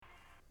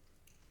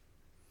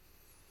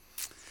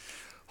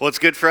Well, it's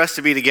good for us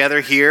to be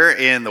together here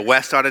in the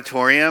West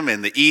Auditorium,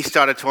 in the East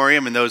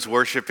Auditorium, and those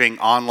worshiping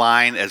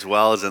online as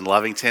well as in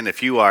Lovington.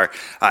 If you are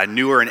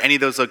newer in any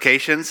of those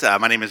locations,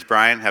 my name is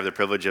Brian. I have the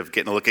privilege of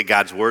getting a look at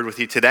God's Word with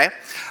you today,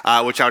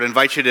 which I would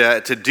invite you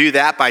to do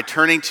that by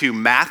turning to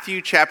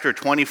Matthew chapter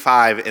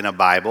 25 in a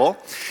Bible.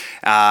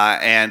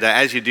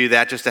 As you do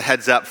that, just a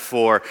heads up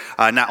for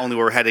not only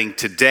where we're heading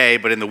today,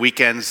 but in the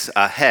weekends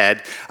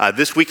ahead.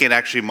 This weekend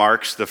actually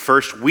marks the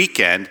first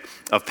weekend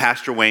of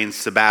Pastor Wayne's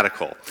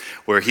sabbatical,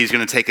 where he's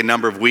going to take a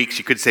number of weeks,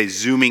 you could say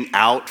zooming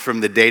out from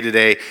the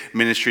day-to-day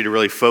ministry to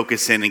really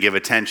focus in and give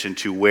attention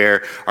to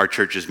where our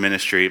church's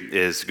ministry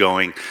is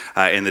going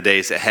in the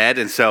days ahead.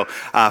 And so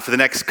for the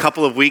next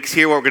couple of weeks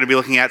here, what we're going to be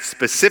looking at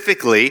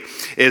specifically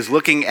is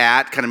looking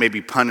at, kind of maybe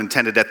pun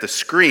intended, at the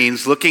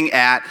screens, looking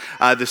at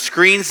the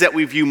screens that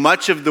we view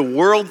much of the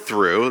world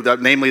through,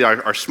 namely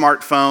our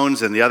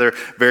smartphones and the other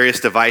various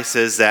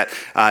devices that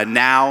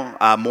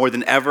now more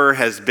than ever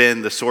has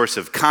been the source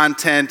of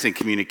content and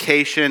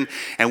communication,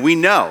 and we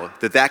know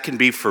that that can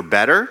be for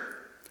better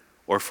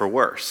or for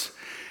worse.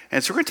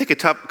 And so we're going to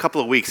take a couple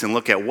of weeks and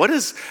look at what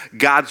does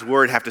God's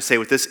Word have to say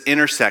with this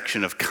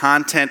intersection of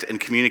content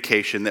and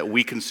communication that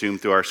we consume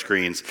through our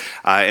screens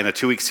in a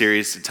 2-week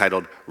series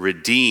entitled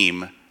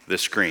Redeem the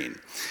Screen.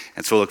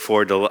 And so we'll look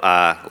forward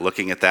to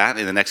looking at that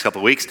in the next couple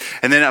of weeks.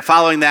 And then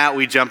following that,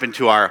 we jump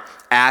into our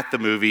At the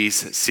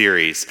Movies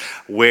series,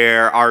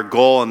 where our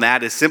goal in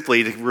that is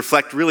simply to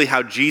reflect really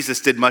how Jesus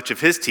did much of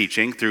his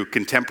teaching through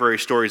contemporary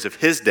stories of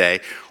his day.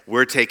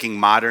 We're taking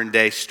modern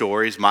day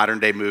stories, modern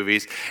day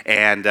movies,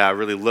 and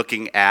really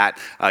looking at,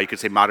 you could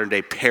say modern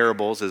day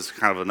parables is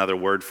kind of another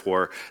word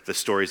for the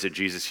stories that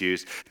Jesus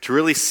used, to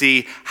really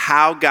see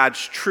how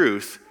God's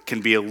truth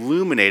can be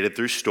illuminated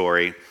through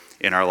story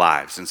in our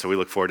lives. And so we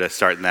look forward to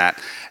starting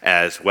that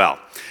as well.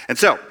 And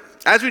so,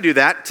 as we do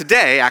that,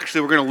 today,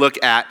 actually, we're going to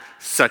look at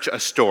such a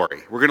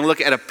story. We're going to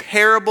look at a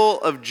parable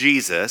of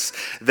Jesus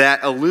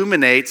that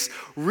illuminates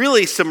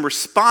really some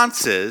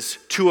responses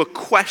to a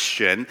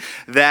question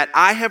that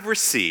I have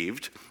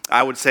received,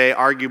 I would say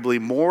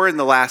arguably more in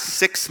the last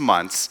 6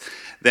 months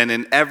than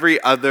in every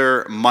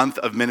other month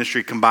of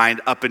ministry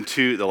combined up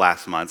into the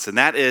last months. And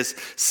that is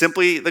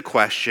simply the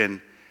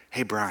question,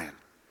 hey, Brian,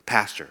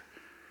 Pastor,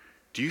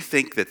 do you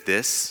think that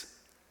this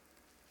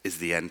is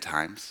the end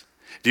times?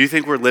 Do you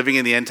think we're living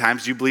in the end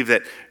times? Do you believe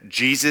that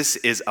Jesus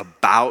is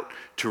about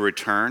to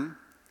return?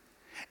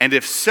 And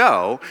if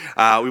so,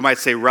 we might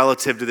say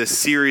relative to this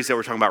series that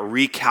we're talking about,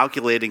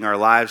 recalculating our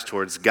lives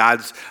towards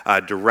God's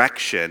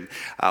direction,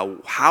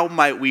 how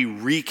might we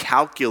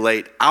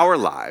recalculate our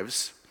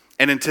lives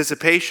in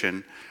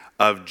anticipation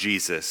of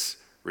Jesus'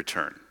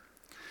 return?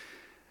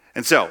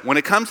 And so, when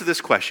it comes to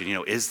this question,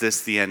 is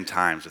this the end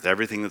times with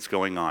everything that's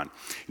going on?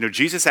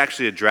 Jesus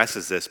actually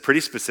addresses this pretty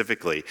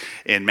specifically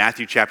in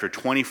Matthew chapter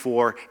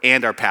 24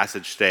 and our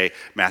passage today,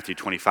 Matthew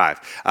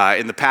 25.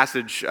 In the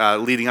passage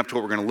leading up to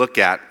what we're going to look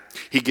at,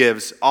 he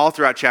gives all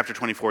throughout chapter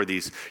 24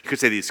 these, you could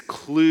say these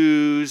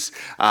clues,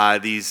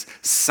 these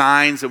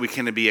signs that we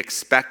can be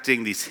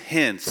expecting, these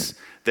hints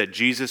that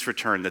Jesus'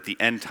 return, that the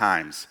end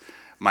times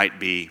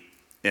might be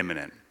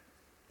imminent.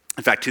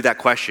 In fact, to that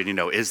question,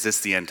 is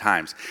this the end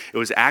times? It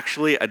was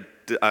actually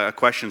a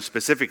question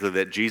specifically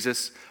that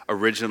Jesus'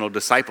 original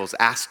disciples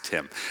asked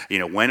him.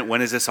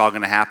 When is this all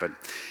going to happen?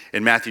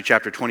 In Matthew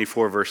chapter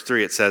 24, verse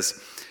 3, it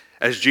says,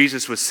 as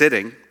Jesus was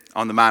sitting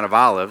on the Mount of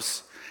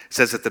Olives, it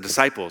says that the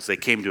disciples, they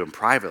came to him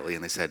privately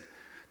and they said,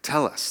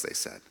 tell us, they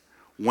said,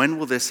 when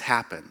will this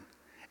happen?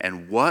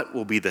 And what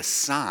will be the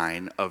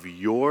sign of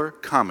your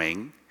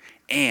coming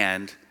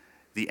and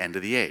the end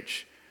of the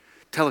age?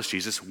 Tell us,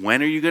 Jesus,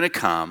 when are you going to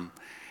come?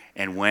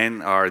 And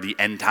when are the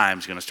end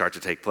times going to start to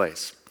take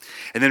place?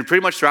 And then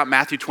pretty much throughout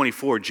Matthew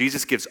 24,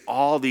 Jesus gives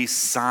all these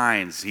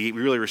signs. He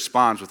really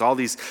responds with all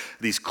these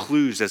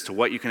clues as to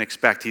what you can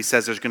expect. He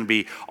says there's going to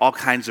be all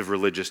kinds of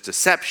religious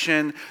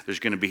deception. There's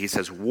going to be, he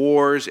says,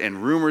 wars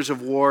and rumors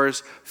of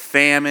wars,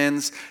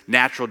 famines,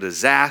 natural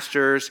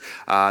disasters.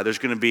 There's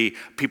going to be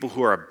people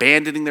who are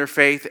abandoning their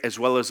faith, as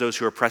well as those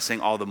who are pressing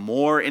all the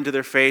more into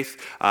their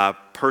faith,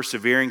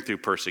 persevering through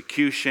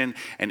persecution,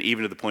 and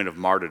even to the point of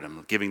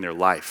martyrdom, giving their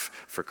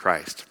life for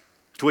Christ.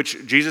 To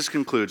which Jesus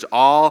concludes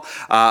all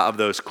of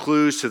those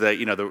clues to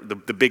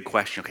the big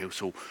question. Okay,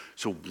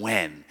 so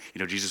when?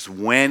 Jesus,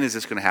 when is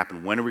this going to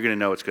happen? When are we going to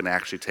know it's going to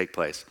actually take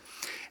place?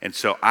 And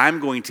so I'm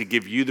going to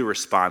give you the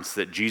response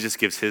that Jesus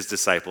gives his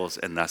disciples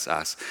and thus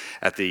us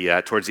at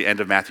towards the end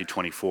of Matthew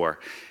 24.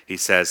 He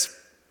says,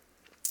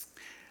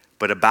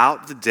 but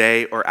about the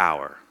day or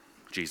hour,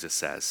 Jesus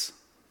says,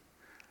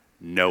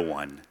 no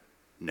one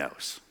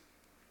knows.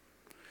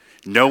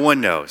 No one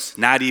knows,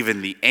 not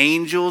even the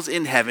angels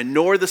in heaven,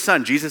 nor the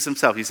Son, Jesus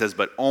himself, he says,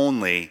 but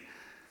only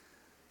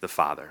the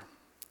Father.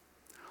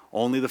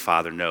 Only the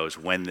Father knows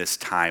when this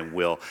time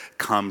will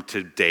come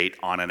to date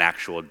on an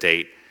actual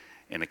date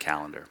in a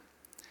calendar.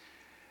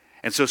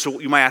 And so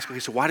you might ask, okay,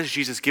 so why does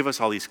Jesus give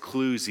us all these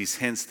clues, these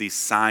hints, these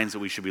signs that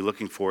we should be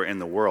looking for in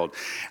the world?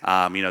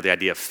 The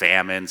idea of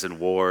famines and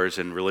wars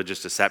and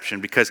religious deception.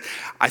 Because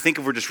I think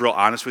if we're just real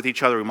honest with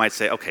each other, we might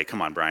say, okay,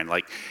 come on, Brian,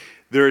 like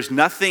There is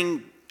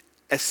nothing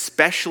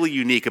especially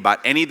unique about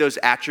any of those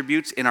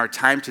attributes in our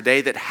time today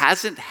that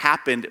hasn't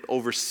happened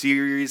over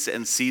series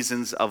and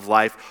seasons of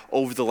life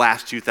over the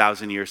last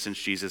 2,000 years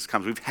since Jesus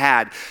comes. We've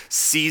had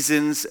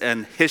seasons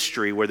in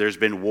history where there's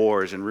been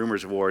wars and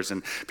rumors of wars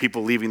and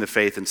people leaving the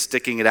faith and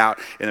sticking it out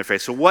in their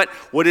faith. So what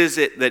is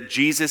it that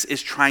Jesus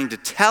is trying to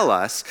tell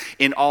us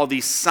in all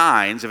these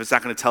signs if it's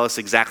not going to tell us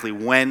exactly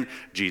when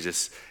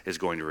Jesus is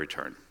going to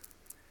return?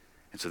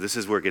 And so this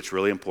is where it gets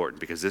really important,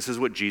 because this is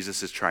what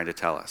Jesus is trying to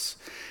tell us.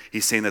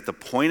 He's saying that the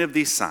point of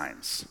these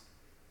signs,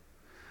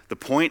 the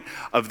point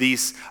of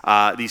these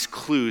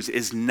clues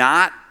is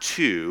not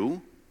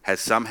to, as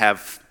some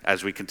have,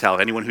 as we can tell,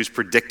 anyone who's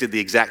predicted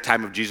the exact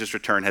time of Jesus'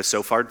 return has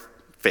so far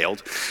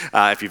failed,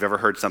 if you've ever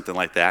heard something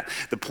like that.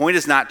 The point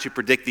is not to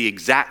predict the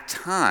exact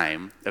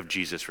time of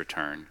Jesus'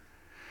 return,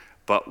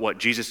 but what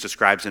Jesus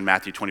describes in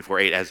Matthew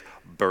 24:8 as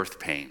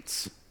birth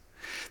pains.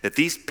 That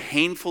these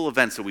painful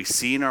events that we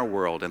see in our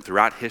world and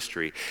throughout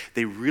history,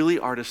 they really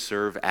are to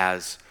serve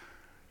as,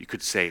 you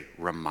could say,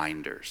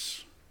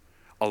 reminders,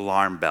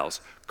 alarm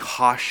bells,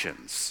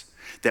 cautions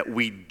that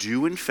we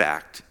do in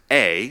fact,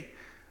 A,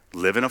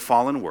 live in a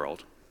fallen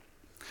world.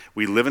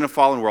 We live in a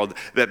fallen world.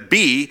 That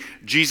B,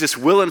 Jesus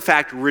will in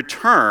fact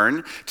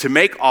return to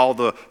make all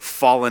the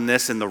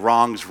fallenness and the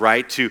wrongs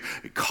right, to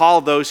call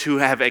those who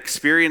have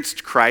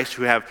experienced Christ,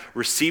 who have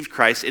received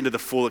Christ, into the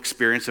full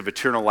experience of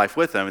eternal life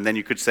with him. And then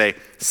you could say,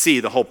 C,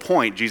 the whole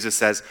point, Jesus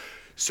says,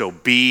 so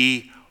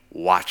be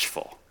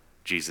watchful,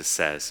 Jesus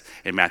says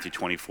in Matthew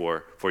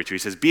 24:42. He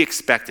says, be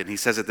expectant. He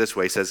says it this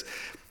way. He says,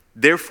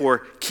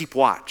 therefore, keep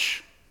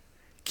watch.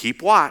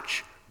 Keep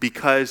watch,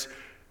 because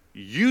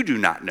you do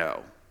not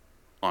know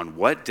on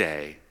what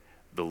day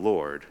the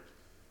Lord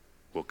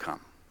will come.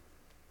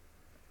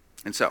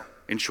 And so,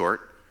 in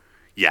short,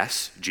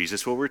 yes,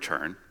 Jesus will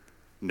return.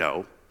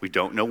 No, we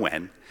don't know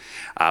when.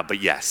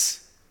 But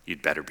yes,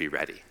 you'd better be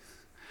ready.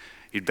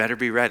 You'd better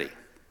be ready.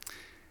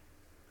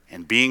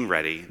 And being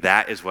ready,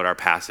 that is what our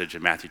passage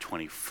in Matthew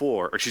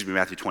 25 that we're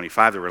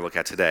going to look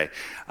at today,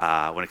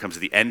 when it comes to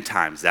the end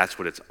times, that's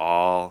what it's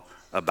all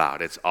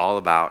about. It's all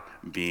about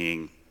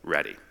being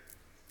ready.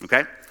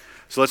 Okay?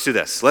 So let's do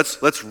this.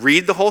 Let's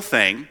read the whole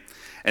thing,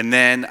 and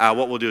then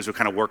what we'll do is we'll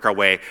kind of work our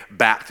way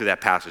back through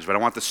that passage. But I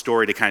want the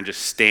story to kind of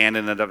just stand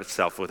in and of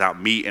itself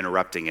without me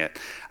interrupting it.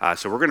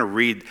 So we're going to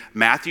read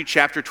Matthew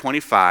chapter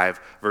 25,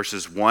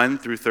 verses 1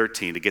 through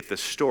 13 to get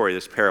this story,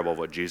 this parable of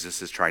what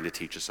Jesus is trying to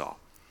teach us all.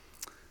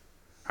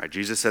 All right,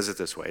 Jesus says it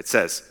this way. It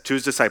says to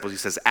his disciples, he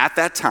says, at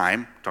that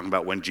time, talking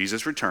about when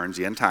Jesus returns,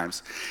 the end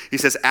times, he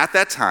says, at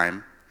that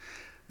time,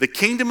 the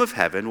kingdom of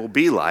heaven will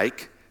be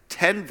like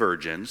 10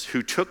 virgins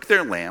who took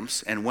their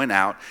lamps and went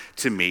out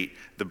to meet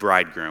the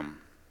bridegroom.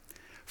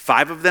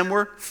 5 of them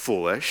were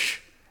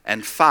foolish,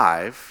 and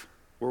 5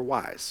 were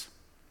wise.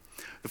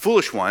 The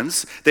foolish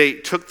ones, they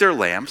took their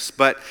lamps,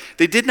 but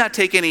they did not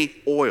take any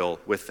oil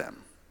with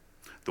them.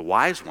 The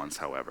wise ones,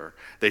 however,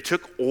 they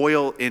took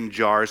oil in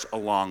jars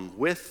along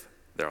with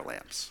their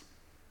lamps.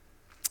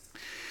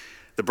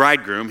 The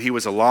bridegroom, he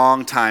was a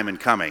long time in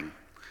coming,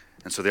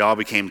 and so they all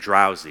became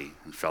drowsy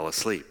and fell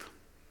asleep.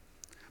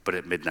 But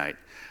at midnight,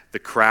 the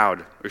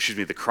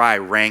cry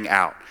rang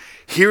out,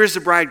 here is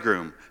the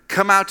bridegroom,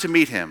 come out to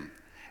meet him.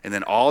 And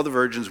then all the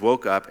virgins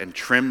woke up and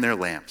trimmed their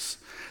lamps.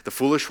 The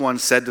foolish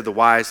ones said to the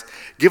wise,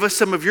 give us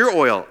some of your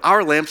oil,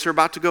 our lamps are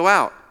about to go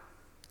out.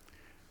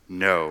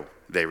 No,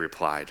 they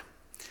replied,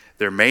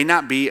 there may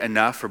not be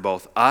enough for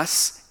both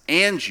us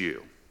and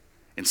you.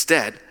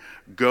 Instead,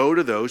 go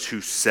to those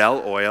who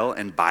sell oil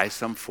and buy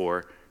some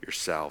for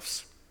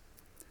yourselves.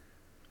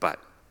 But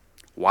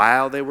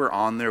while they were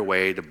on their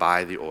way to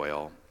buy the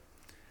oil,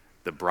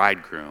 the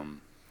bridegroom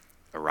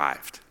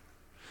arrived.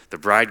 The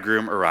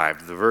bridegroom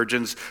arrived. The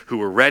virgins who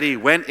were ready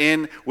went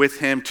in with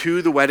him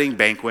to the wedding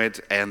banquet,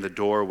 and the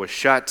door was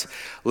shut.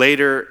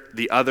 Later,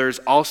 the others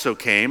also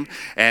came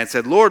and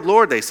said, Lord,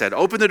 Lord, they said,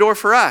 open the door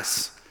for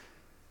us.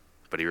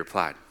 But he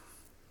replied,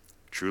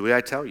 truly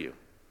I tell you,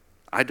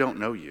 I don't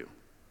know you.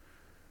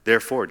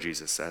 Therefore,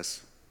 Jesus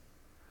says,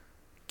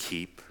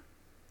 keep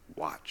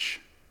watch,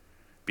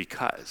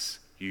 because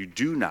you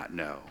do not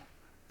know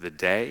the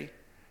day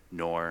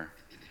nor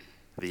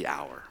the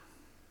hour.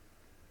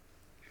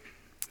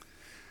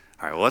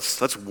 All right, well,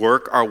 let's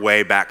work our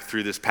way back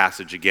through this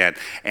passage again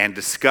and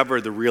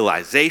discover the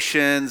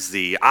realizations,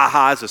 the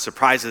ahas, the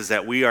surprises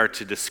that we are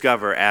to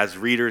discover as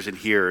readers and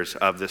hearers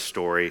of this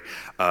story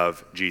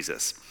of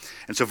Jesus.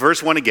 And so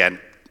verse 1 again,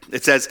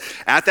 it says,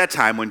 at that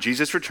time when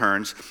Jesus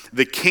returns,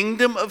 the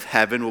kingdom of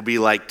heaven will be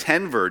like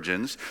 10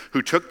 virgins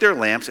who took their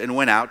lamps and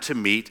went out to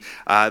meet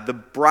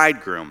the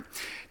bridegroom.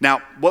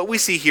 Now, what we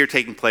see here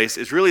taking place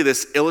is really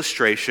this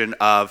illustration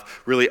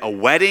of really a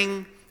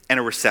wedding and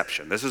a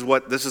reception. This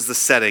is the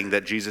setting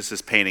that Jesus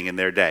is painting in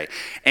their day.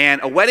 And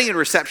a wedding and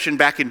reception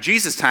back in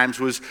Jesus' times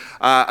was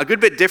a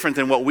good bit different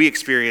than what we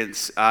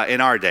experience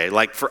in our day.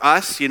 Like for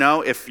us,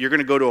 if you're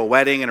going to go to a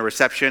wedding and a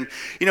reception,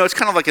 it's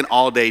kind of like an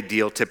all-day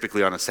deal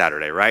typically on a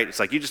Saturday, right? It's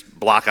like you just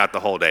block out the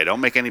whole day.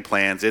 Don't make any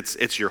plans.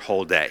 It's your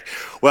whole day.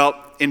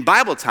 Well, in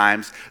Bible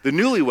times, the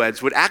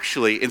newlyweds would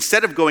actually,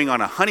 instead of going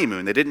on a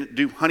honeymoon, they didn't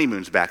do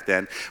honeymoons back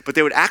then, but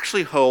they would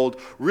actually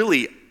hold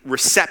really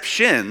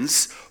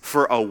receptions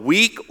for a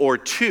week or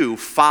two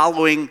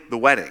following the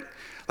wedding.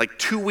 Like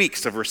 2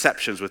 weeks of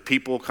receptions with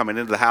people coming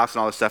into the house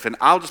and all this stuff. And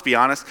I'll just be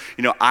honest,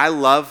 I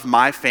love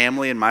my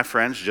family and my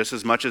friends just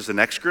as much as the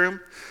next groom.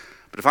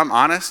 But if I'm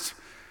honest,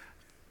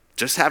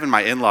 just having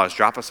my in-laws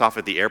drop us off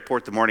at the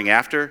airport the morning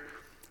after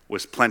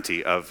was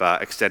plenty of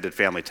extended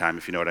family time,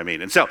 if you know what I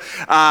mean. And so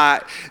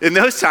in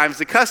those times,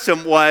 the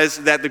custom was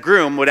that the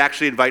groom would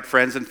actually invite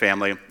friends and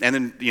family and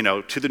then,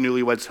 to the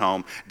newlyweds'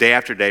 home day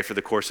after day for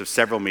the course of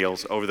several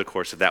meals over the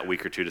course of that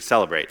week or two to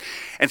celebrate.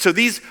 And so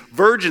these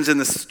virgins in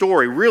the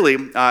story, really,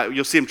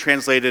 you'll see them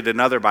translated in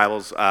other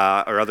Bibles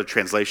or other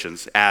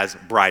translations as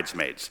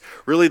bridesmaids.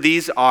 Really,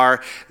 these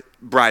are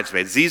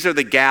bridesmaids. These are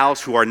the gals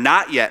who are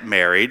not yet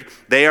married.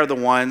 They are the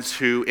ones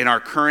who, in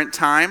our current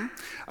time,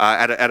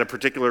 at a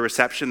particular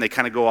reception, they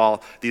kind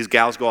of these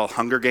gals go all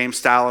Hunger Games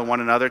style on one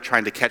another,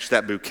 trying to catch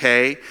that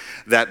bouquet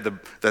that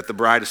the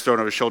bride is throwing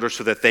over her shoulder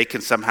so that they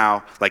can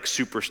somehow, like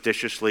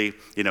superstitiously,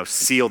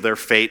 seal their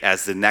fate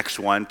as the next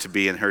one to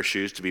be in her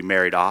shoes, to be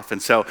married off.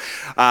 And so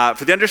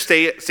for the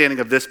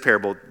understanding of this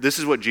parable, this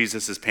is what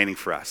Jesus is painting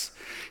for us.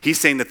 He's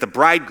saying that the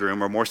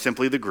bridegroom, or more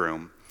simply the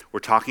groom,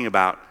 we're talking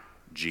about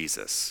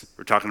Jesus.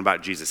 We're talking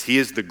about Jesus. He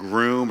is the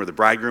groom or the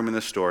bridegroom in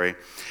the story.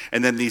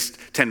 And then these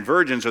 10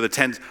 virgins, or the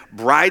 10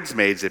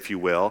 bridesmaids, if you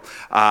will,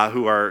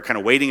 who are kind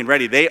of waiting and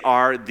ready, they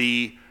are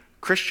the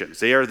Christians.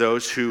 They are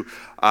those who,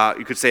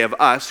 you could say of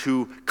us,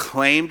 who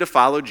claim to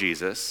follow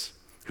Jesus,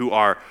 who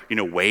are,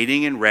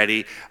 waiting and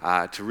ready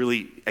to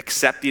really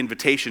accept the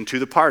invitation to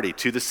the party,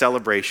 to the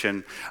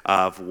celebration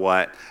of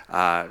what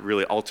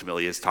really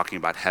ultimately is talking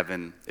about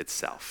heaven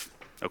itself.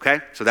 Okay?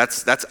 So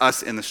that's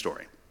us in the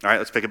story. All right,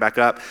 let's pick it back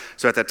up.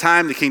 So at that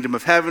time, the kingdom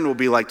of heaven will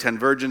be like 10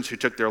 virgins who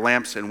took their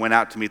lamps and went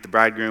out to meet the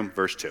bridegroom.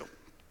 Verse 2.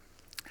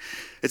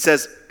 It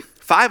says,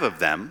 5 of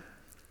them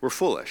were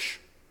foolish,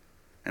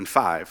 and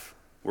 5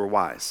 were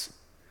wise.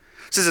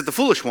 It says that the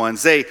foolish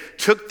ones, they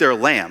took their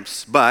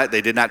lamps, but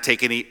they did not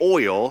take any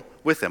oil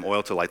with them,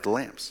 oil to light the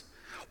lamps.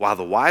 While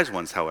the wise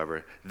ones,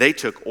 however, they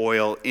took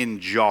oil in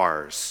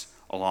jars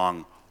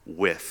along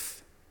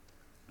with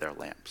their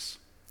lamps.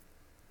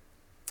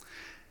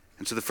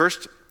 And so the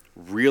first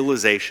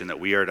realization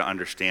that we are to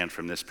understand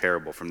from this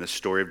parable, from this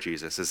story of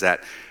Jesus, is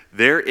that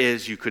there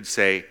is, you could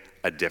say,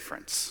 a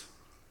difference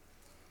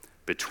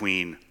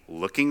between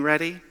looking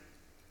ready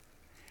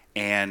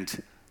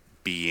and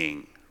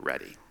being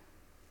ready.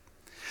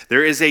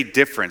 There is a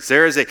difference.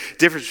 There is a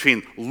difference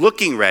between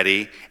looking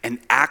ready and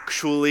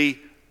actually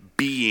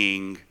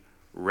being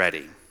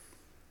ready.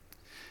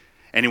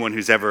 Anyone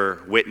who's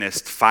ever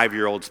witnessed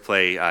 5-year-olds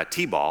play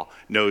t-ball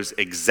knows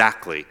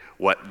exactly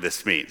what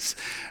this means.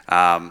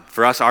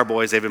 For us, our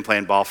boys, they've been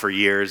playing ball for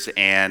years,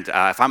 and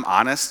if I'm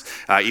honest,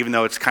 even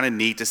though it's kind of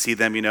neat to see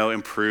them,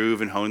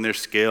 improve and hone their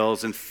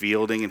skills and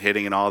fielding and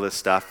hitting and all this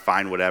stuff,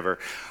 fine, whatever,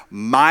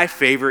 my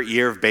favorite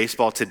year of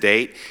baseball to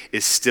date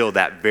is still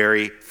that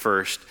very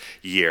first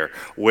year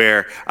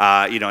where,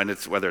 and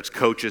it's whether it's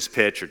coach's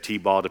pitch or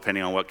t-ball,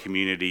 depending on what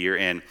community you're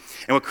in.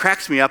 And what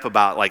cracks me up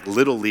about like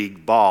Little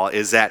League ball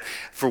is that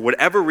for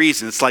whatever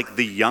reason, it's like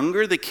the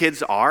younger the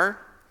kids are,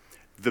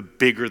 the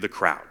bigger the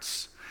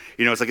crowds.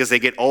 It's like as they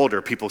get older,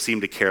 people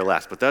seem to care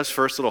less. But those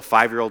first little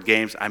 5-year-old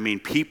games,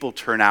 people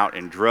turn out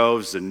in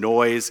droves. The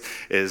noise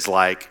is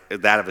like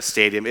that of a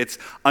stadium. It's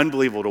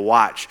unbelievable to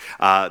watch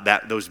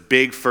those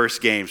big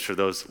first games for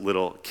those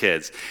little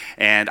kids.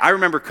 And I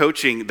remember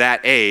coaching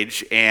that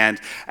age,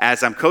 and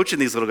as I'm coaching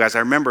these little guys, I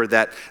remember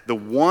that the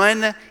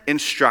one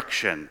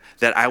instruction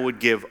that I would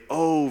give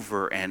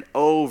over and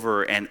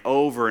over and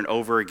over and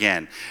over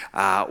again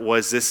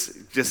was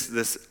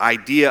this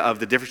idea of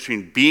the difference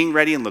between being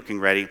ready and looking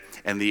ready.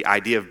 And the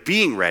idea of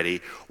being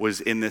ready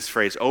was in this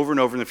phrase over and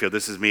over in the field.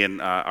 This is me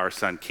and our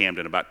son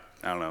Camden about,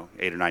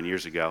 8 or 9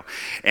 years ago.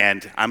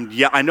 And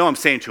I know I'm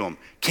saying to him,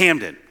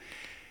 Camden,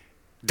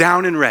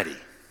 down and ready.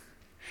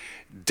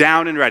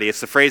 Down and ready.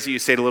 It's the phrase that you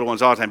say to little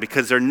ones all the time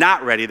because they're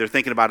not ready. They're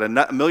thinking about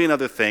a million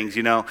other things,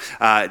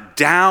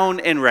 down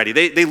and ready.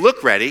 They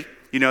look ready.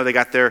 They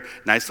got their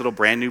nice little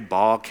brand new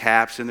ball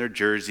caps and their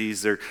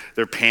jerseys. Their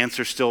pants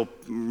are still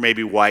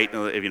maybe white,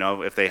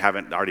 if they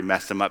haven't already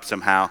messed them up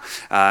somehow.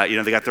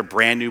 They got their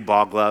brand new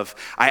ball glove.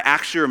 I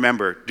actually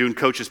remember doing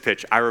coach's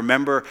pitch. I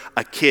remember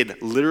a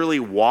kid literally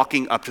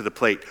walking up to the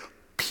plate,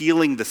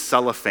 peeling the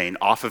cellophane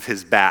off of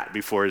his bat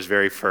before his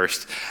very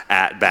first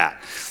at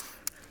bat.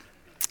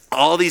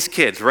 All these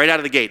kids right out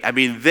of the gate,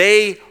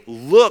 they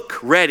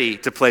look ready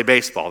to play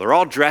baseball. They're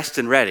all dressed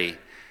and ready.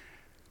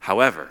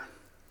 However,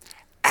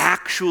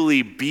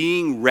 actually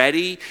being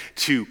ready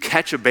to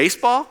catch a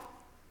baseball,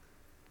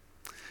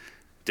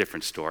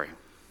 different story.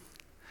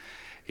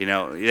 They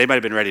might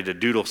have been ready to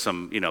doodle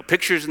some,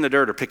 pictures in the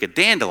dirt or pick a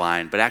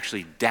dandelion, but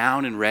actually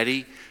down and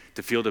ready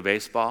to field a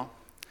baseball.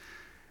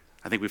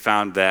 I think we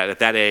found that at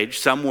that age,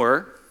 some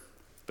were,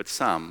 but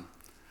some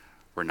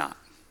were not.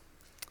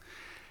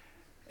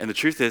 And the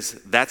truth is,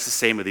 that's the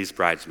same with these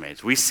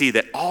bridesmaids. We see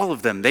that all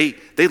of them, they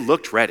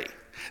looked ready.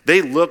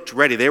 They looked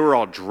ready. They were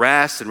all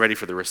dressed and ready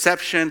for the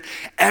reception.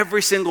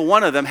 Every single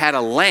one of them had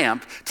a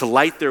lamp to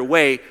light their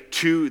way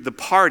to the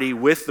party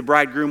with the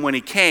bridegroom when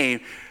he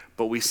came.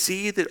 But we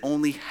see that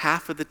only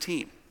half of the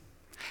team,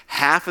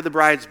 half of the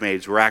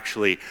bridesmaids were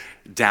actually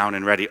down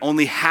and ready.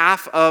 Only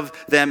half of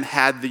them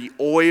had the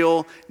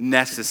oil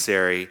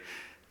necessary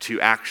to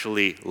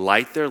actually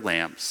light their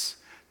lamps,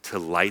 to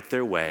light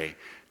their way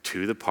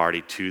to the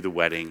party, to the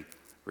wedding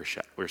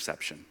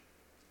reception.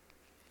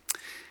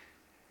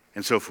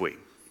 And so if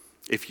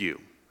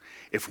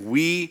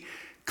we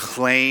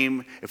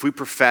claim, if we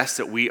profess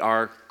that we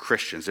are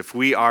Christians, if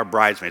we are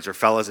bridesmaids, or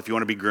fellas, if you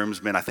want to be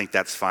groomsmen, I think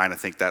that's fine. I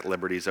think that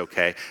liberty is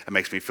okay. It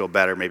makes me feel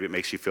better. Maybe it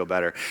makes you feel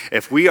better.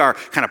 If we are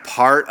kind of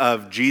part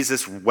of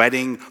Jesus'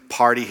 wedding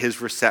party, his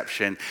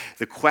reception,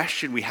 the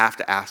question we have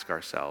to ask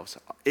ourselves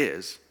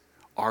is,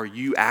 are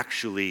you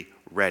actually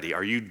ready?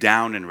 Are you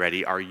down and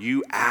ready? Are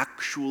you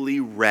actually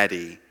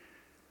ready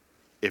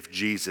if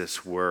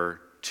Jesus were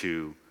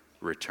to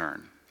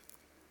return?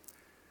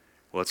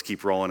 Well, let's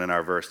keep rolling in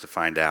our verse to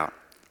find out.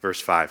 Verse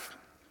 5.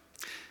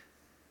 It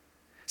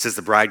says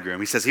the bridegroom,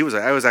 he says he was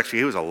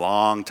a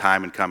long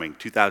time in coming,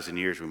 2,000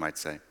 years we might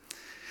say.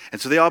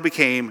 And so they all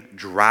became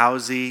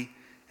drowsy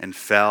and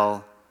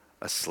fell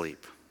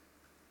asleep.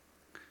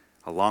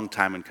 A long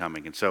time in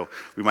coming. And so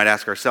we might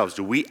ask ourselves,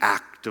 do we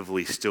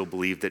actively still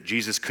believe that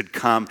Jesus could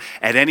come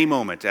at any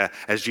moment,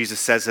 as Jesus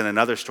says in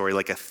another story,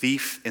 like a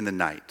thief in the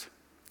night?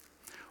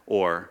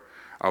 Or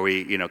are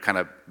we, kind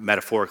of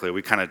metaphorically, are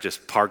we kind of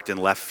just parked in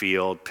left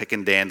field,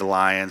 picking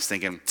dandelions,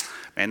 thinking,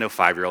 man, no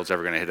 5-year-old's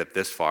ever going to hit it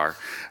this far.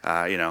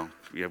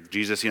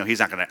 Jesus, he's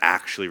not going to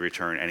actually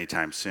return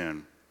anytime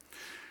soon.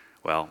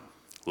 Well,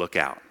 look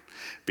out.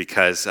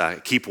 Because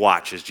keep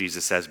watch, as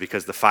Jesus says,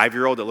 because the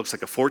 5-year-old that looks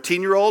like a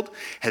 14-year-old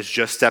has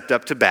just stepped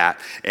up to bat,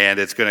 and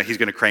he's going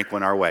to crank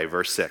one our way.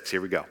 Verse 6,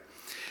 here we go.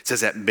 It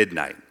says, at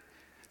midnight,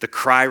 the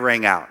cry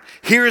rang out,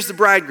 "Here is the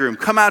bridegroom,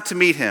 come out to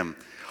meet him."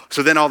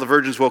 So then all the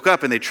virgins woke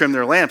up and they trimmed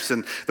their lamps,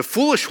 and the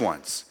foolish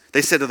ones,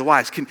 they said to the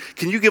wise, can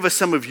you give us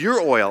some of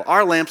your oil?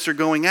 Our lamps are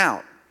going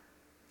out.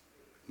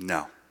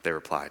 No, they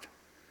replied.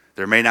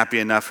 There may not be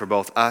enough for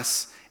both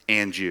us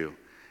and you.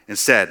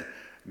 Instead,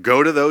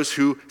 go to those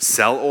who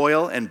sell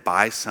oil and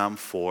buy some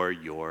for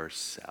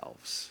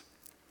yourselves.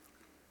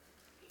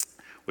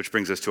 Which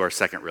brings us to our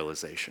second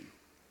realization.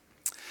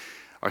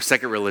 Our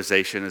second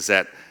realization is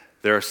that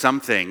there are some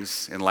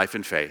things in life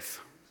and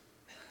faith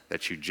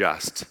that you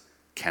just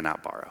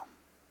cannot borrow.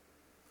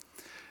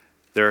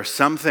 There are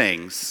some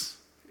things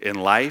in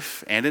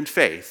life and in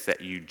faith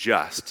that you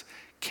just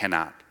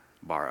cannot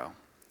borrow.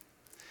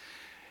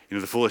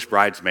 The foolish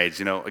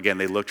bridesmaids, again,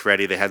 they looked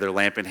ready. They had their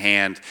lamp in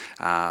hand,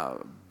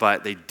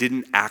 but they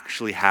didn't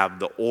actually have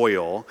the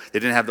oil. They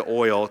didn't have the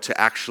oil to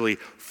actually,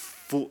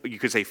 you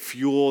could say,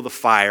 fuel the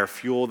fire,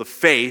 fuel the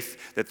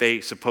faith that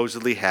they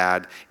supposedly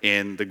had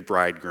in the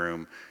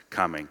bridegroom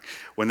coming.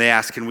 When they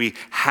ask, can we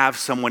have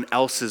someone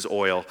else's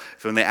oil?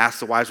 So when they ask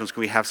the wise ones,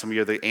 can we have some of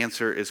your? The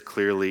answer is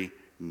clearly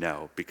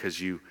no,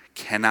 because you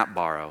cannot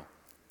borrow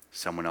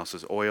someone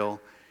else's oil.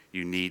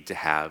 You need to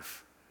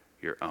have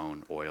your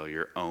own oil,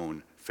 your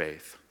own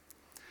faith.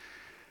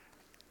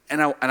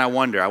 And I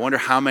wonder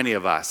how many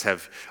of us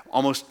have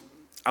almost,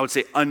 I would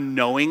say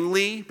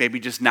unknowingly, maybe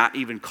just not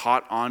even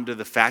caught on to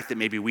the fact that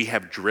maybe we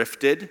have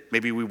drifted.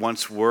 Maybe we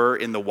once were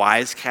in the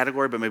wise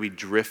category, but maybe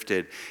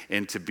drifted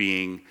into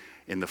being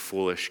in the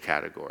foolish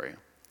category.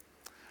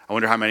 I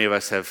wonder how many of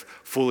us have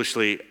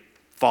foolishly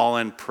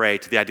fallen prey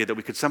to the idea that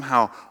we could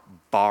somehow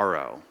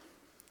borrow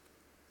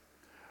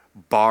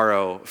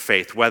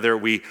faith, whether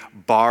we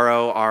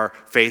borrow our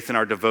faith and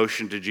our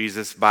devotion to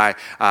Jesus by,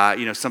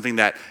 something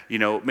that,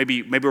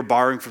 maybe we're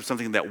borrowing from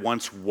something that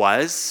once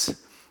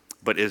was,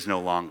 but is no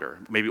longer.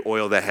 Maybe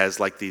oil that has,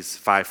 like these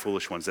 5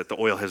 foolish ones, that the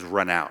oil has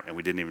run out and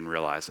we didn't even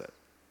realize it.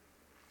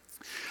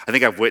 I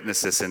think I've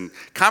witnessed this in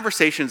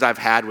conversations I've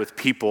had with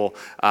people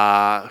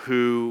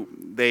who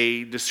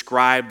they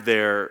describe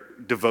their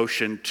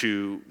devotion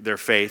to their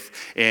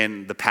faith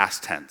in the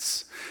past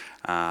tense.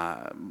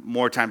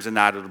 More times than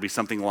not, it'll be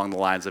something along the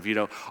lines of,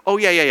 oh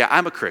yeah,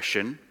 I'm a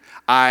Christian.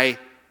 I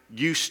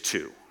used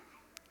to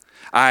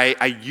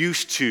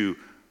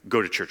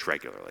go to church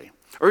regularly.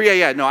 Or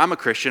no, I'm a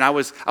Christian. I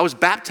was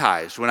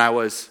baptized when I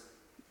was,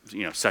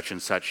 such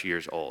and such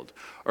years old.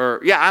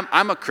 Or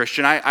I'm a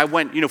Christian. I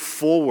went,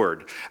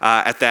 forward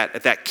at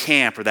that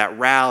camp or that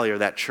rally or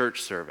that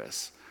church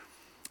service.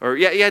 Or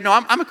no,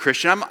 I'm a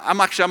Christian.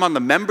 I'm on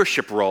the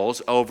membership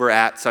rolls over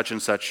at such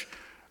and such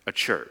a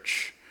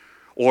church.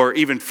 Or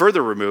even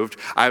further removed,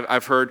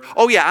 I've heard,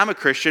 oh yeah, I'm a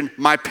Christian.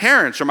 My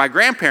parents or my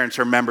grandparents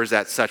are members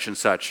at such and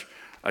such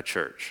a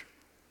church.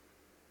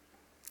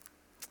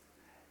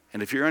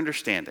 And if your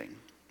understanding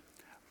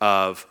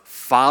of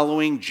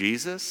following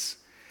Jesus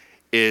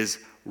is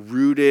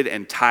rooted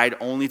and tied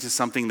only to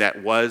something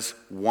that was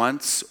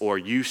once or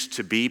used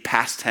to be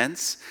past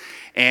tense,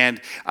 and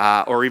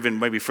or even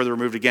maybe further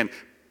removed again,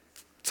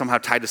 somehow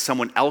tied to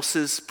someone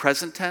else's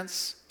present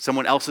tense,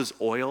 someone else's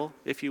oil,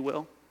 if you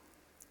will,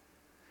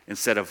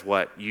 instead of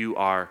what you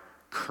are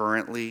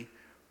currently,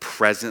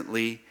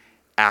 presently,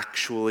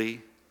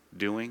 actually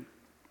doing?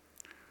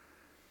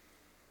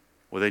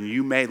 Well, then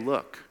you may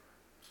look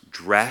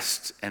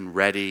dressed and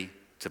ready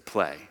to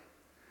play,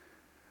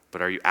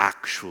 but are you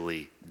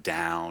actually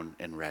down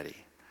and ready?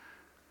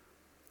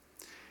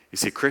 You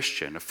see,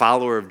 Christian, a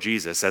follower of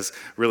Jesus, as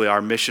really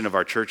our mission of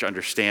our church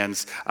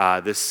understands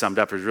this summed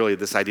up, is really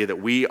this idea that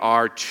we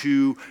are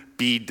to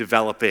be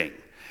developing.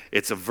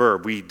 It's a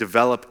verb. We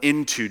develop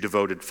into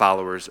devoted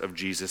followers of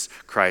Jesus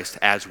Christ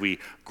as we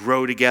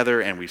grow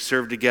together and we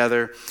serve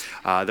together.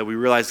 That we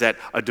realize that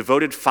a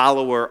devoted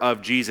follower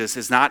of Jesus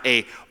is not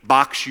a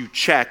box you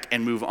check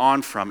and move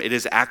on from. It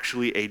is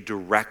actually a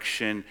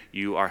direction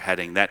you are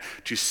heading. That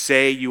to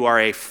say you are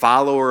a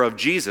follower of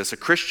Jesus, a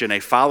Christian,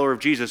 a follower of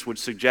Jesus, would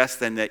suggest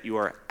then that you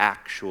are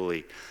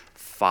actually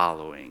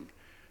following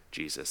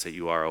Jesus, that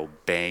you are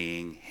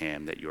obeying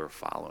him, that you are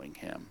following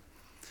him.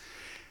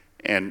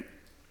 And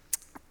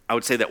I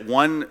would say that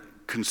one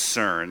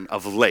concern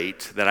of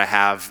late that I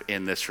have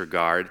in this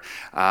regard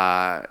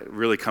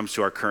really comes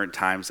to our current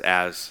times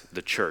as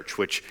the church,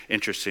 which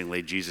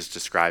interestingly Jesus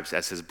describes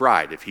as his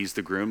bride. If he's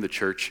the groom, the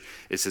church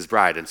is his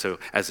bride. And so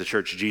as the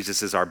church,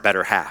 Jesus is our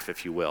better half,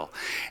 if you will.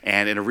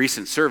 And in a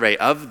recent survey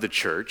of the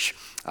church,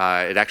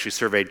 it actually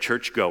surveyed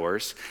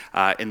churchgoers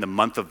in the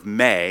month of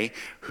May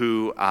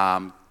who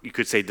you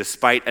could say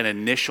despite an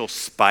initial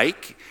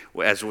spike,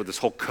 as with this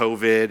whole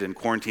COVID and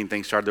quarantine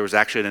thing started, there was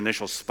actually an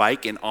initial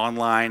spike in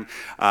online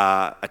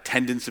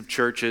attendance of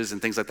churches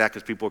and things like that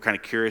because people were kind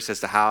of curious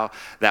as to how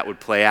that would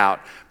play out.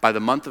 By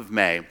the month of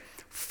May,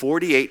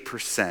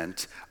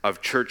 48%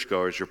 of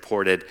churchgoers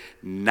reported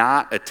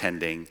not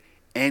attending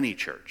any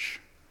church,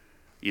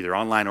 either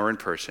online or in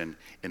person,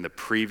 in the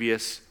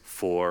previous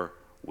 4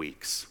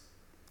 weeks.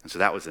 And so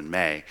that was in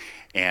May,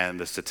 and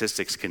the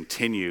statistics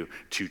continue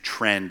to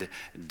trend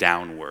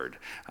downward.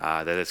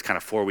 That it's kind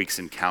of 4 weeks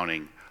and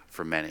counting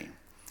for many.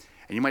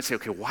 And you might say,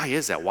 okay, why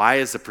is that? Why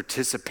is the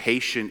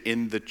participation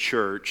in the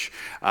church,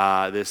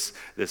 this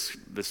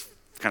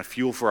kind of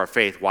fuel for our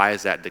faith, why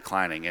is that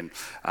declining? And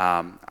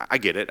I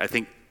get it. I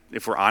think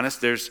if we're honest,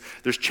 there's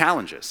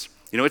challenges.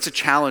 You know, it's a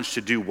challenge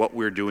to do what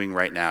we're doing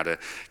right now, to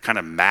kind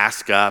of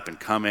mask up and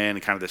come in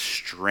and kind of this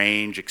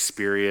strange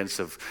experience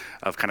of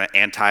kind of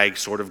anti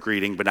sort of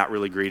greeting, but not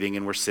really greeting,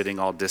 and we're sitting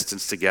all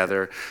distanced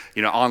together.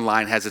 You know,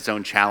 online has its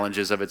own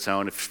challenges of its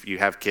own. If you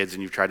have kids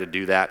and you've tried to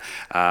do that,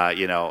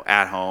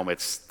 at home,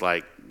 it's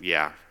like,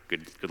 yeah,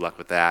 good luck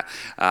with that.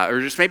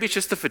 Or just maybe it's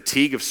just the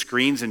fatigue of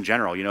screens in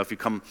general. You know, if you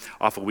come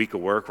off a week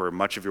of work where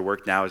much of your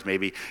work now is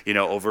maybe,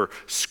 over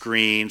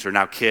screens, or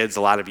now kids,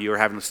 a lot of you are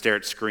having to stare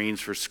at screens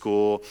for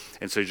school.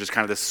 And so just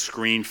kind of this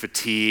screen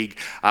fatigue.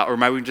 Or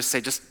might we just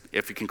say,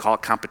 if you can call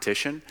it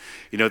competition,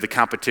 the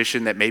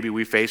competition that maybe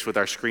we face with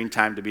our screen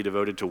time to be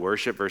devoted to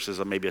worship versus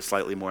maybe a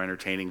slightly more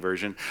entertaining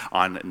version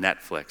on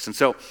Netflix. And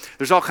so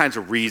there's all kinds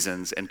of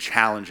reasons and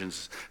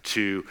challenges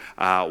to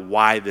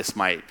why this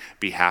might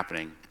be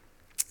happening.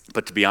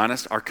 But to be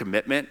honest, our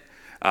commitment,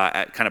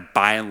 kind of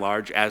by and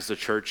large as the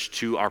church,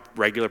 to our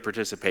regular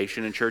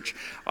participation in church,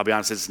 I'll be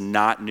honest, it's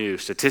not new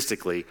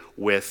statistically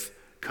with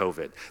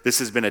COVID. This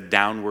has been a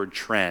downward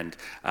trend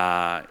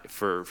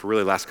for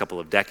really the last couple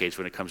of decades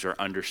when it comes to our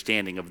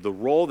understanding of the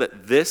role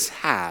that this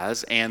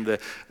has and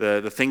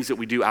the things that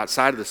we do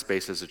outside of the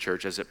space as a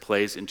church as it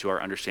plays into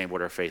our understanding of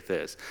what our faith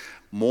is.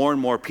 More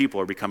and more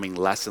people are becoming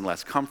less and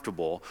less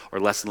comfortable or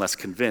less and less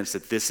convinced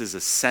that this is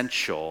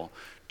essential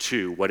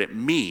to what it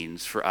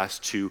means for us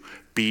to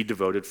be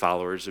devoted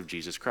followers of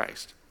Jesus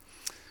Christ.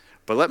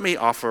 But let me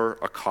offer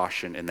a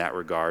caution in that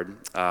regard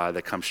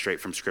that comes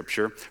straight from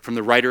Scripture, from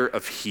the writer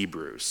of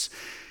Hebrews.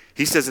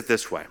 He says it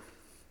this way.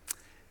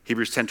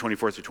 Hebrews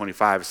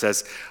 10:24-25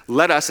 says,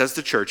 let us, as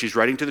the church, he's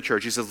writing to the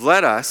church, he says,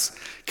 let us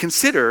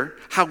consider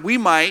how we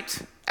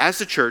might, as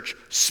the church,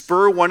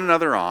 spur one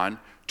another on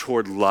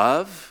toward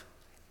love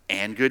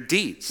and good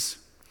deeds.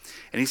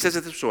 And he says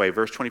it this way,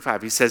 verse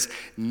 25, he says,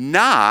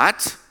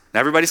 not... Now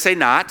everybody say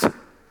not.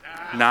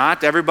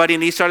 Not. Everybody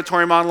in East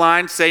Auditorium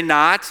online say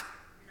not.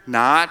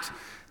 Not.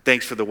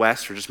 Thanks for the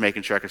West for just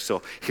making sure I can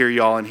still hear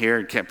you all in here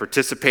and can't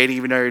participating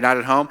even though you're not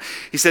at home.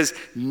 He says,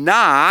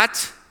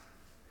 not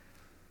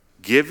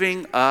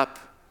giving up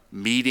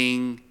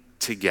meeting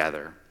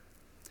together,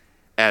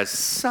 as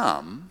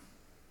some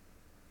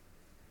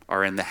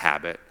are in the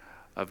habit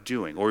of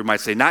doing. Or we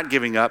might say not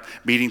giving up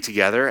meeting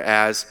together,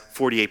 as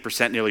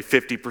 48%, nearly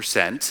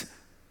 50%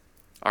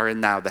 are in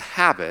now the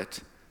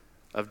habit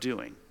of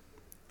doing,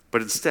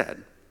 but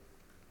instead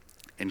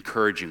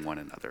encouraging one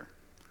another,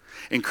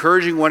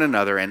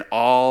 and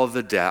all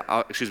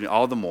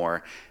the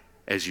more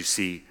as you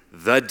see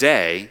the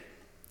day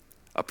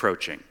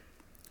approaching.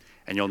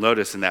 And you'll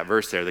notice in that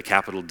verse there, the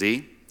capital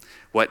D,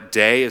 what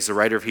day is the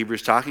writer of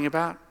Hebrews talking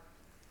about?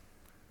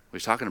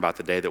 He's talking about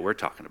the day that we're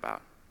talking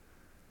about,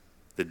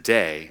 the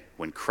day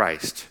when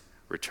Christ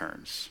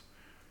returns.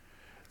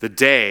 The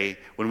day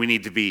when we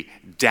need to be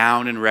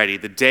down and ready.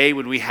 The day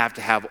when we have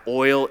to have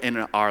oil in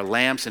our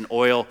lamps and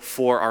oil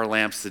for our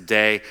lamps. The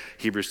day,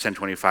 Hebrews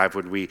 10:25,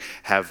 when we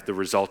have the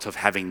result of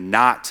having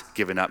not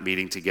given up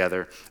meeting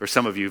together. Or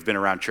some of you who've been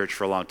around church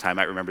for a long time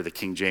might remember the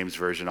King James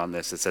Version on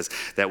this. It says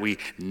that we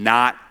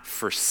not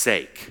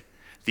forsake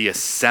the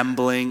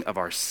assembling of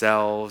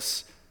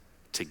ourselves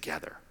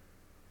together.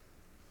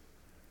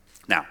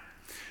 Now,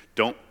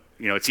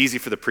 it's easy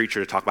for the preacher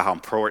to talk about how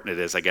important it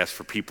is, I guess,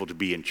 for people to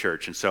be in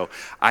church. And so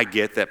I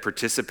get that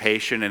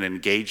participation and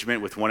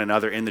engagement with one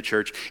another in the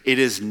church, it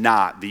is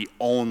not the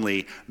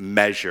only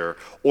measure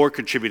or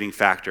contributing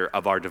factor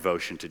of our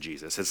devotion to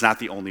Jesus. It's not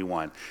the only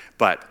one.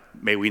 But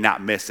may we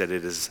not miss that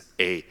it is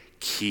a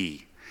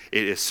key.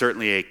 It is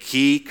certainly a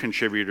key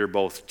contributor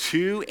both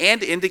to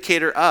and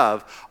indicator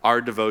of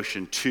our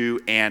devotion to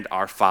and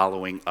our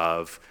following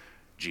of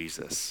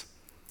Jesus.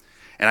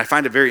 And I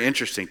find it very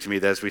interesting to me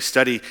that as we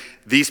study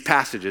these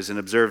passages and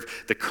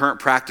observe the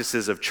current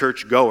practices of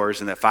church goers,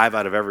 and that 5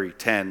 out of every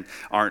 10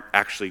 aren't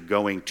actually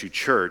going to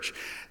church,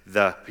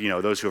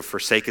 those who have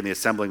forsaken the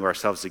assembling of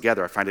ourselves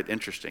together, I find it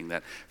interesting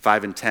that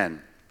 5 and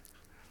 10,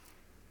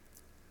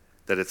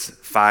 that it's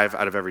 5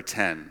 out of every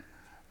 10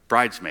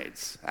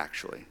 bridesmaids,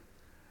 actually,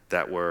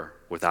 that were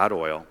without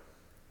oil,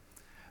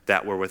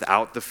 that were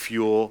without the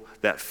fuel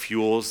that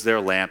fuels their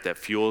lamp, that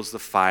fuels the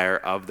fire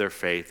of their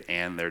faith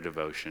and their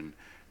devotion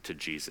to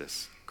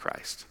Jesus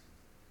Christ.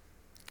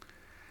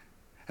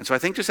 And so I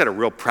think just at a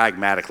real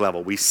pragmatic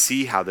level, we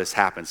see how this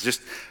happens.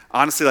 Just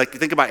honestly,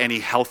 think about any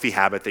healthy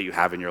habit that you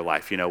have in your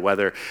life,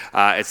 whether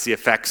it's the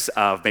effects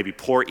of maybe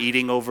poor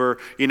eating over,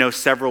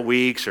 several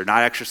weeks, or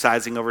not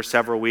exercising over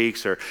several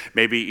weeks, or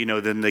maybe,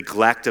 the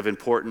neglect of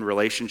important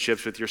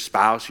relationships with your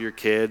spouse or your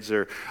kids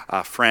or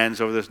friends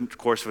over the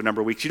course of a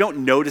number of weeks. You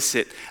don't notice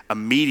it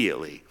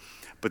immediately.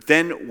 But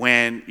then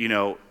when,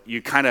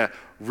 you kind of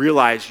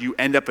realize you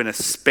end up in a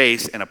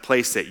space and a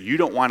place that you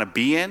don't want to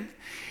be in,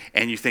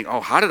 and you think, oh,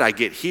 how did I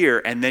get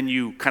here? And then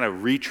you kind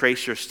of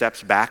retrace your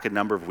steps back a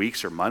number of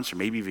weeks or months or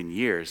maybe even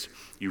years,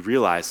 you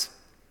realize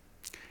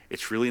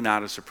it's really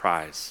not a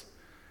surprise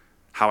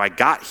how I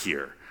got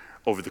here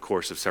over the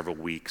course of several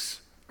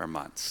weeks or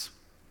months.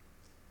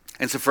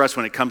 And so for us,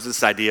 when it comes to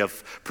this idea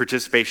of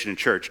participation in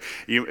church,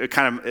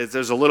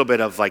 there's a little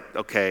bit of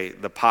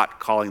the pot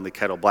calling the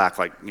kettle black,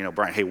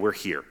 Brian, hey, we're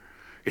here.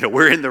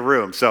 We're in the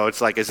room. So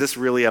it's is this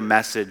really a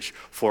message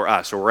for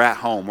us? Or we're at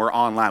home, we're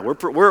online,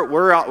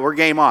 we're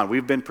game on.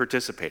 We've been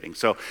participating.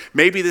 So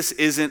maybe this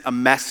isn't a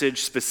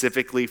message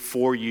specifically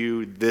for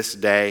you this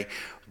day,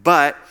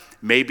 but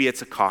maybe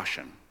it's a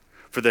caution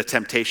for the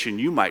temptation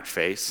you might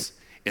face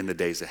in the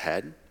days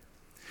ahead.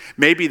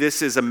 Maybe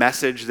this is a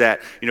message that,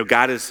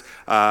 God is,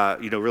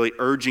 really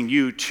urging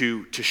you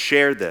to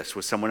share this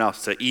with someone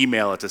else, to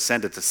email it, to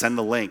send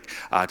the link,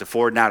 to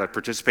forward now, to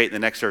participate in the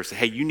next service.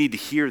 Hey, you need to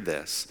hear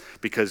this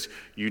because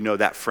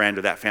that friend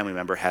or that family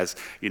member has,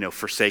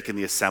 forsaken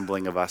the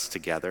assembling of us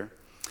together.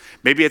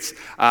 Maybe it's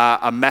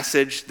a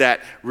message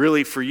that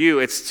really for you,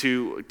 it's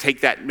to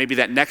take that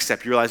next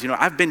step. You realize,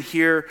 I've been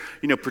here,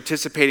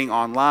 participating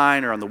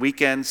online or on the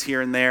weekends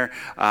here and there,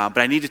 but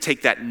I need to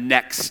take that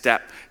next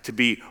step to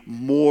be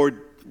more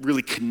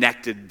really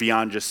connected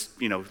beyond just,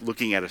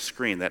 looking at a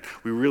screen, that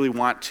we really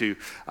want to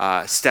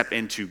step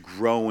into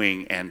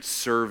growing and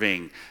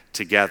serving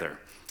together.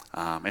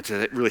 And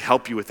to really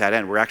help you with that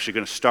end, we're actually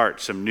going to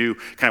start some new,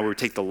 where we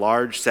take the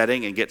large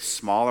setting and get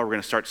smaller. We're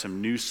going to start some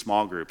new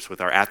small groups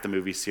with our At the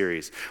Movie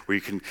series, where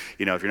you can, if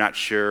you're not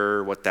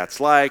sure what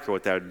that's like or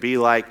what that would be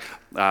like,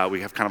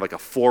 we have a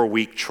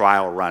 4-week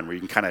trial run where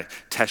you can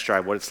test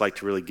drive what it's like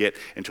to really get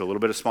into a little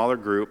bit of smaller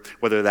group,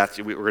 whether that's,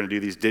 we're going to do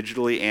these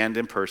digitally and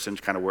in person,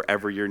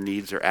 wherever your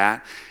needs are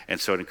at. And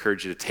so I'd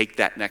encourage you to take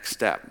that next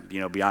step,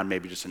 beyond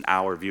maybe just an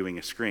hour viewing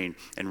a screen,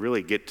 and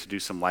really get to do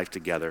some life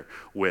together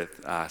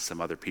with some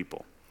other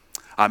people.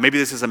 Maybe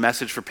this is a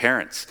message for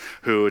parents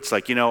who it's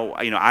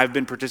I've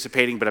been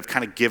participating, but I've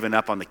kind of given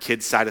up on the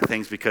kids side of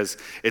things because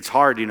it's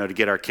hard, to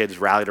get our kids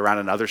rallied around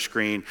another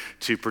screen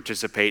to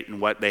participate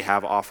in what they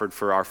have offered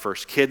for our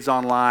first kids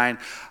online,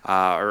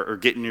 or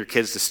getting your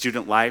kids to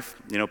student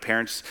life.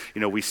 Parents,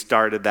 we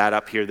started that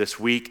up here this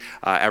week,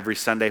 every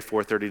Sunday,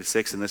 4:30 to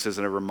 6, and this is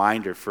a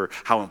reminder for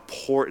how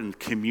important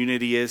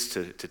community is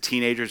to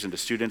teenagers and to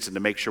students, and to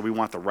make sure we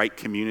want the right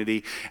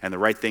community and the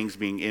right things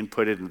being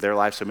inputted into their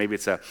life. So maybe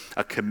it's a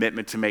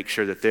commitment to make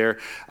sure that they're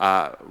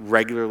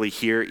regularly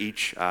here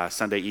each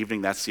Sunday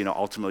evening. That's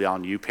ultimately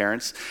on you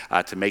parents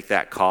to make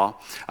that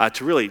call,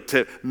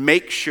 to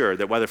make sure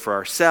that whether for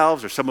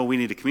ourselves or someone we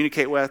need to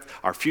communicate with,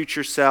 our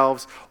future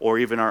selves, or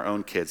even our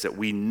own kids, that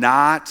we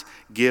not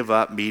give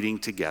up meeting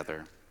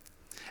together,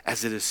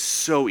 as it is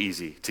so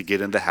easy to get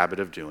in the habit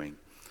of doing,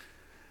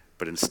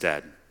 but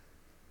instead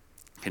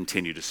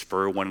continue to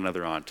spur one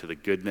another on to the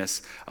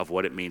goodness of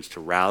what it means to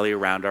rally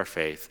around our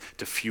faith,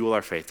 to fuel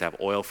our faith, to have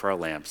oil for our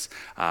lamps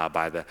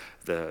by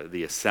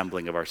the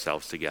assembling of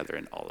ourselves together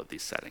in all of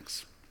these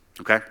settings.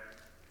 Okay?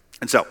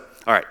 And so,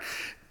 all right,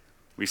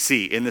 we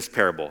see in this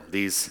parable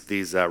these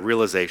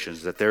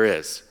realizations that there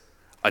is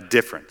a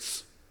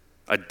difference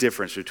a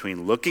difference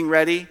between looking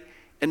ready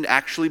and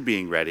actually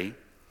being ready.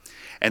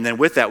 And then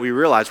with that, we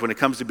realize when it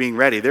comes to being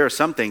ready, there are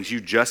some things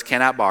you just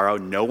cannot borrow.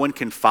 No one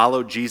can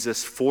follow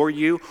Jesus for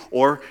you,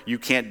 or you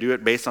can't do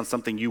it based on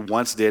something you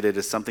once did. It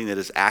is something that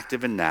is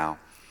active and now,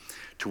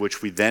 to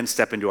which we then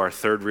step into our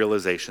third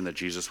realization that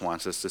Jesus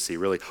wants us to see,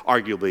 really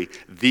arguably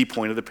the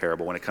point of the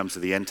parable when it comes to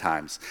the end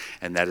times.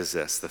 And that is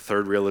this, the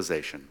third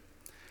realization.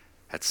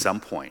 At some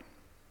point,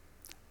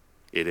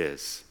 it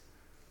is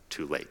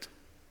too late.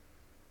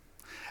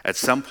 At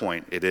some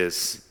point, it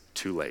is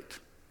too late.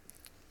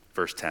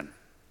 Verse 10.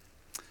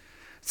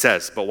 It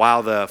says, but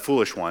while the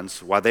foolish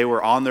ones, while they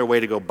were on their way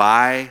to go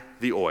buy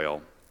the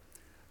oil,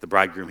 the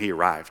bridegroom, he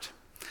arrived.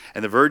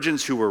 And the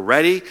virgins who were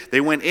ready,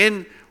 they went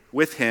in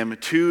with him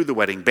to the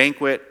wedding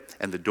banquet,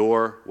 and the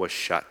door was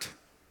shut.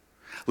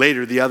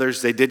 Later, the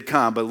others, they did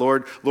come, but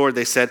Lord, Lord,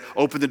 they said,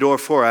 open the door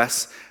for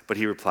us. But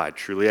he replied,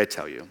 truly I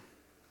tell you,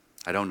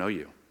 I don't know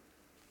you.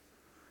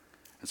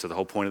 And so the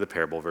whole point of the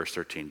parable, verse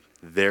 13,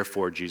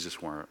 therefore Jesus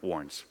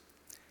warns,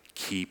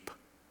 keep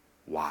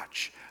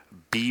watch,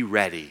 be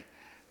ready,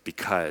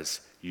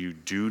 because you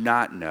do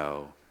not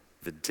know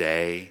the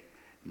day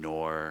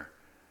nor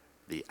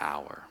the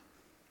hour.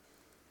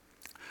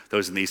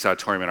 Those in the East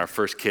Auditorium in our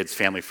First Kids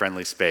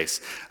family-friendly space,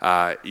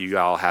 you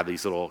all have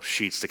these little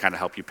sheets to kind of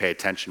help you pay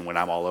attention when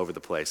I'm all over the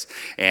place.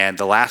 And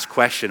the last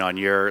question on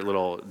your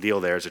little deal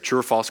there is a true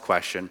or false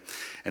question.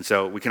 And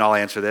so we can all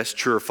answer this,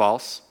 true or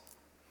false.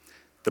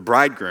 The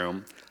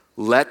bridegroom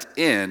let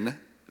in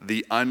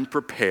the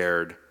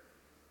unprepared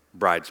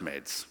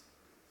bridesmaids.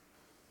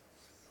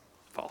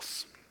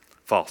 False.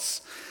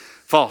 False.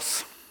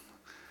 False.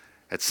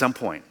 At some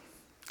point,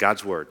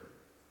 God's word,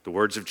 the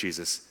words of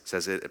Jesus,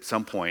 says that at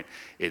some point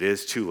it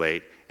is too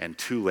late, and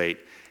too late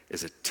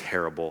is a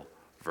terrible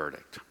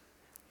verdict.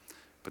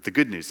 But the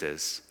good news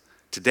is,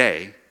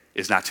 today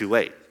is not too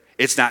late.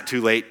 It's not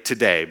too late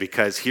today,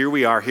 because here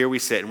we are, here we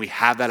sit, and we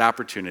have that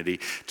opportunity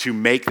to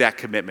make that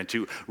commitment,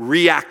 to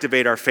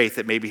reactivate our faith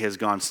that maybe has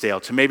gone stale,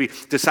 to maybe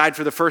decide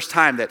for the first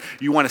time that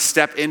you want to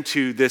step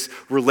into this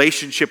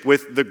relationship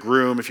with the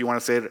groom, if you want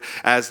to say it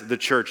as the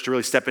church, to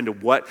really step into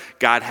what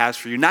God has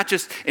for you. Not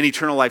just an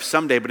eternal life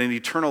someday, but an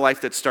eternal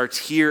life that starts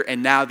here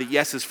and now, that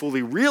yes, is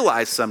fully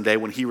realized someday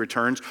when he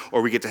returns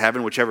or we get to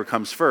heaven, whichever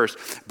comes first,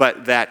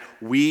 but that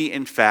we,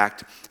 in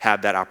fact,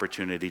 have that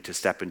opportunity to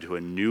step into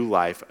a new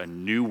life, a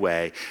new way,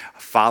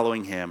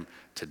 following him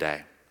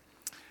today.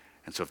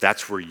 And so if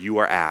that's where you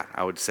are at,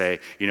 I would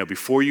say,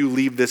 before you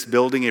leave this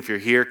building, if you're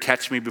here,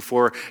 catch me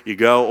before you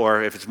go,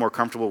 or if it's more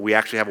comfortable, we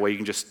actually have a way you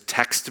can just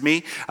text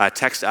me,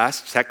 text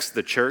us, text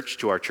the church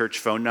to our church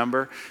phone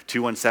number,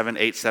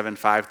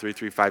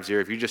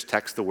 217-875-3350. If you just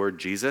text the word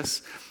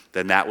Jesus,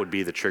 then that would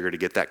be the trigger to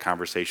get that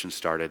conversation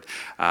started,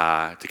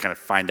 to kind of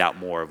find out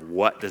more of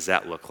what does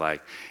that look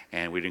like.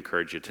 And we'd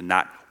encourage you to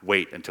not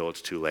wait until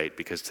it's too late,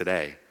 because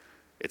today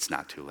it's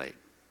not too late.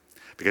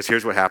 Because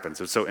here's what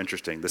happens. It's so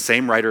interesting. The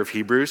same writer of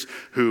Hebrews,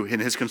 who in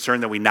his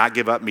concern that we not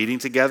give up meeting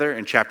together,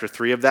 in chapter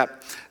 3 of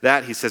that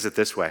he says it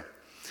this way.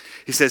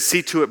 He says,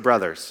 see to it,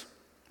 brothers.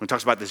 When he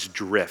talks about this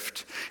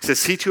drift, he says,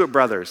 see to it,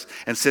 brothers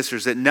and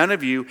sisters, that none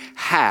of you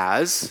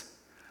has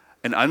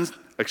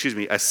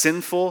a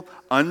sinful,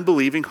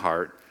 unbelieving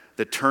heart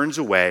that turns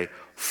away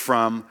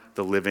from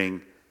the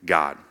living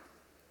God.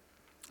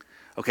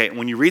 Okay,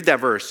 when you read that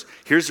verse,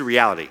 here's the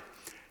reality.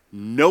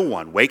 No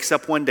one wakes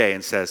up one day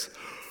and says,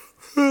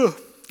 oh,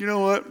 you know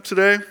what,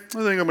 today I think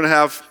I'm going to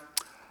have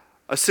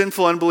a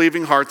sinful,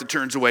 unbelieving heart that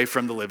turns away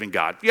from the living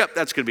God. Yep,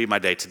 that's going to be my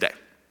day today.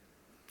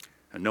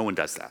 And no one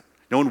does that.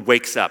 No one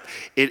wakes up.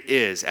 It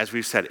is, as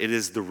we've said, it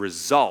is the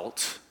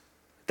result,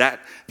 that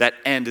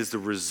end is the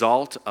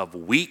result of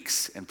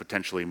weeks and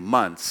potentially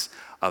months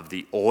of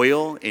the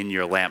oil in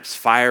your lamp's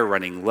fire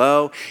running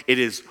low. It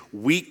is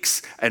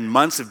weeks and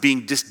months of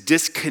being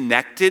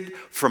disconnected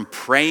from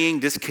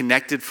praying,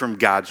 disconnected from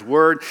God's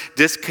word,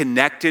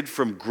 disconnected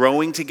from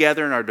growing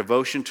together in our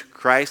devotion to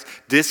Christ,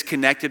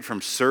 disconnected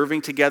from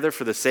serving together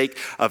for the sake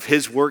of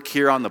his work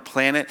here on the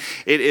planet.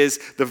 It is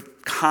the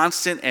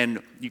constant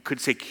and you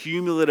could say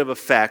cumulative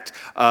effect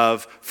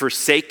of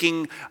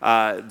forsaking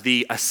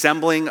the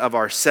assembling of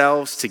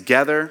ourselves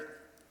together,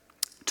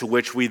 to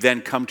which we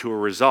then come to a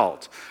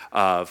result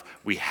of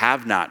we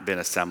have not been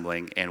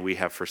assembling and we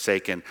have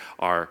forsaken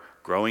our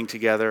growing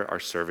together, our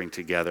serving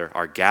together,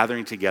 our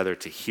gathering together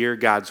to hear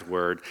God's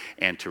word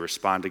and to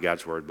respond to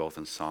God's word both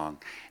in song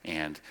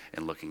and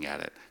in looking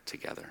at it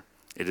together.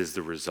 It is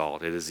the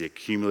result. It is the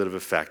accumulative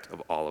effect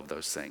of all of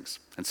those things.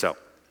 And so,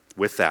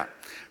 with that,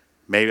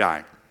 may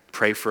I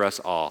pray for us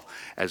all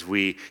as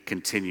we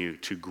continue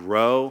to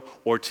grow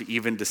or to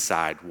even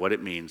decide what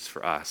it means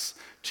for us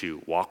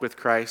to walk with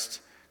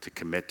Christ, to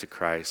commit to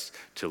Christ,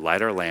 to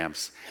light our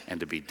lamps,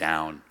 and to be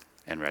down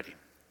and ready.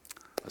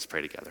 Let's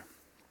pray together.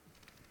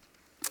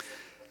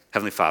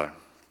 Heavenly Father,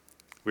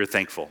 we're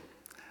thankful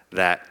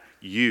that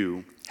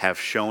you have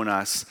shown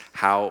us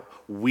how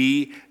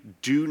we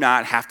do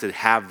not have to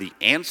have the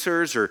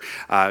answers or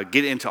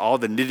get into all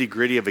the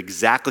nitty-gritty of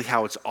exactly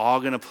how it's all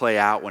going to play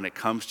out when it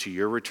comes to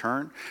your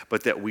return,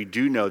 but that we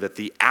do know that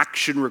the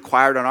action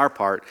required on our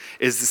part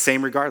is the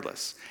same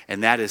regardless,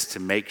 and that is to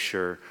make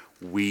sure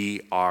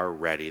we are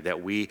ready,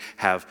 that we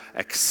have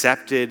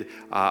accepted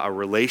a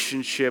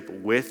relationship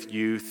with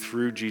you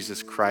through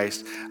Jesus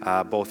Christ,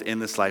 both in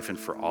this life and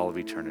for all of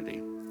eternity.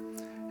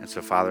 And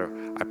so, Father,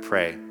 I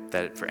pray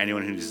that for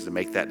anyone who needs to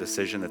make that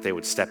decision, that they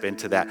would step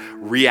into that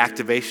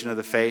reactivation of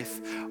the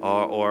faith,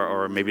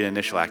 or maybe an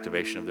initial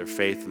activation of their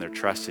faith and their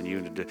trust in you,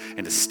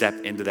 and to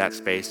step into that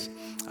space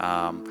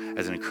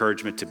as an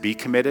encouragement to be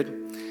committed.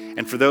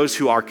 And for those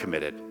who are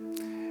committed,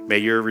 may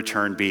your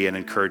return be an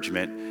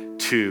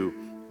encouragement to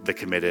the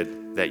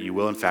committed, that you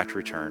will in fact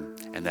return,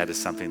 and that is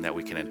something that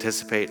we can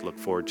anticipate, look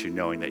forward to,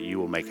 knowing that you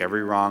will make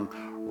every wrong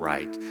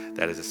right.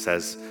 That, as it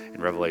says in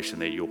Revelation,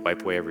 that you will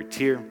wipe away every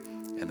tear,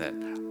 and that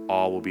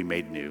all will be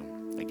made new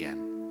again.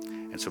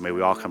 And so may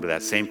we all come to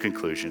that same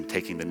conclusion,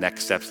 taking the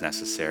next steps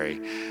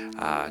necessary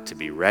to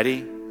be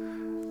ready,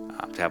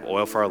 to have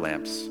oil for our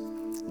lamps,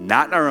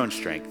 not in our own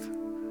strength,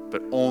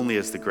 but only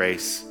as the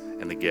grace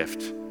and the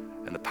gift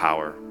and the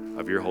power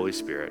of your Holy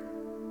Spirit.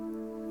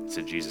 It's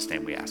in Jesus'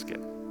 name we ask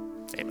it.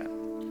 Amen.